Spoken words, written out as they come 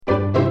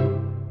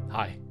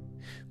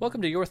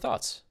Welcome to Your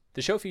Thoughts,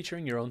 the show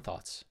featuring your own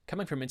thoughts,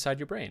 coming from inside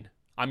your brain.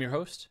 I'm your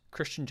host,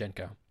 Christian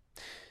Jenko.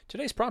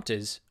 Today's prompt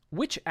is,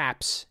 which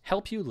apps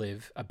help you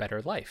live a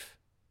better life?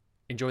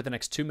 Enjoy the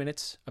next 2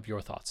 minutes of your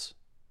thoughts.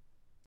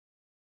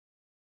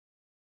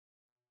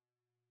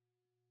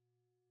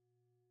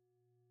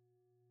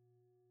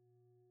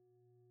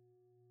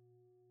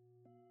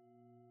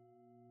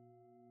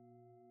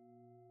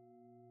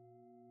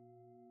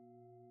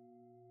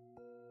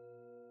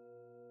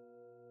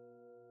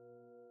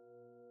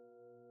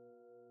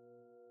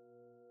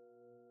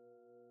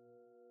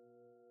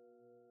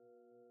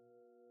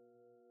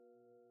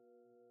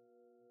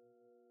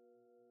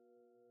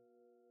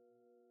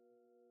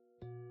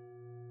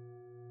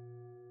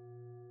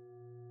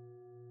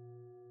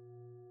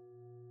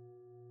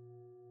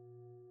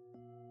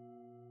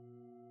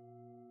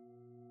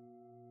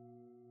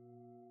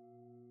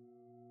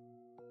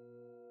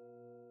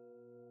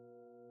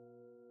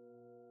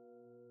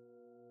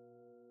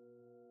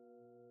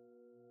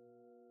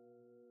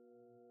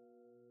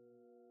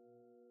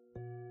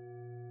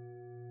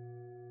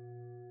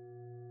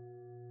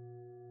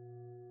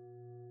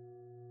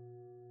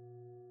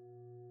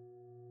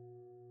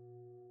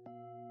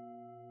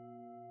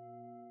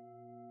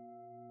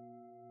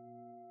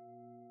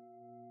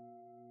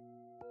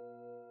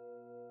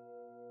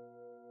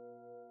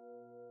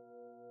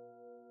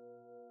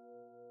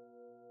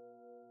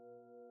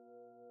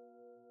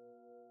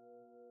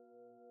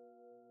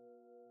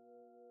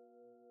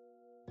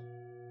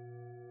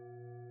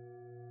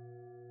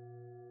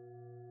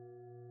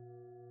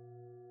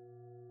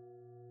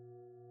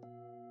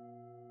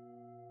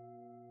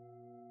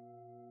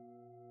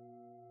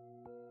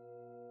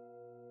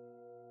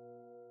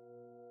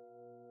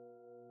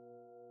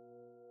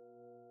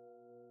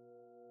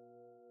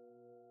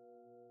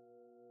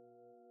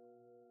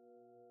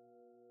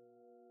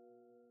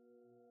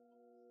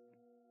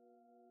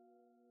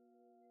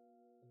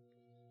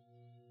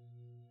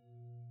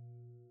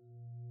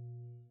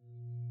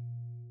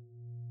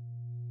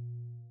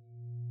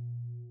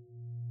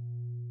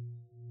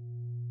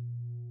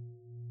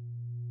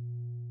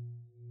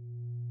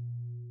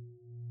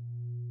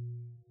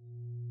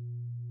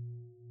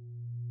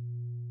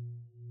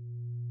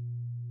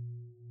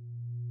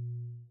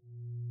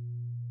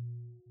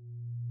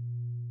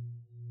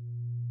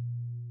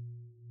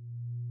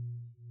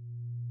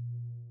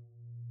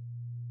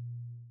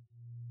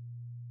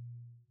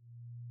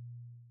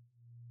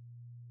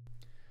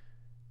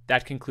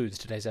 That concludes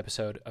today's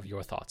episode of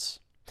Your Thoughts.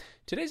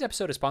 Today's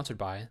episode is sponsored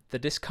by the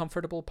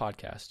Discomfortable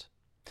Podcast.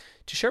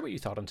 To share what you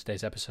thought on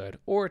today's episode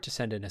or to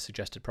send in a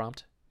suggested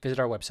prompt, visit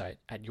our website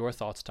at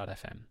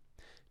yourthoughts.fm.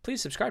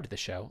 Please subscribe to the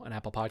show on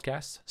Apple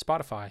Podcasts,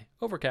 Spotify,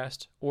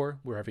 Overcast, or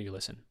wherever you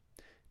listen.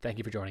 Thank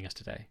you for joining us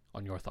today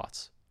on Your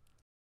Thoughts.